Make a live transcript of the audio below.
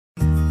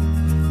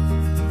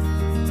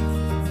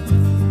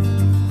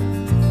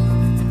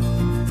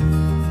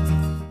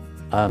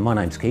My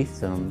name's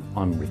Keith and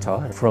I'm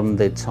retired. From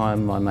the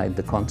time I made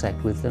the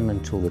contact with them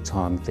until the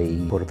time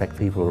the Port-of-Fact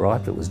people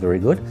arrived, it was very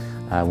good.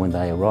 When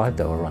they arrived,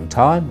 they were on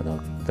time,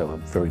 they were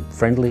very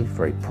friendly,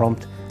 very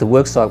prompt. The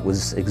worksite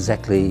was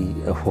exactly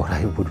what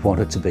I would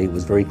want it to be. It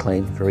was very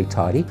clean, very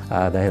tidy.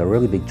 They had a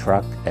really big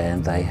truck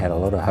and they had a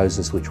lot of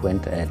hoses which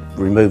went and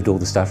removed all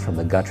the stuff from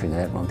the guttering and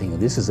that. And I'm thinking,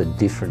 this is a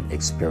different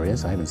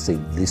experience. I haven't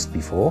seen this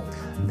before.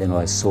 Then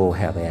I saw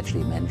how they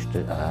actually managed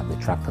the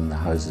truck and the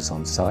hoses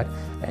on site,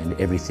 and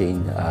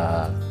everything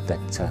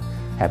that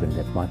happened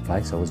at my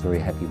place I was very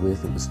happy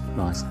with. It was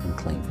nice and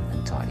clean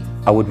and tidy.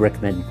 I would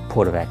recommend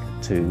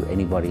Port-of-Fact to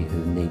anybody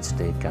who needs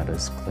their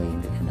gutters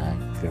cleaned in a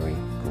very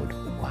good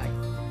way.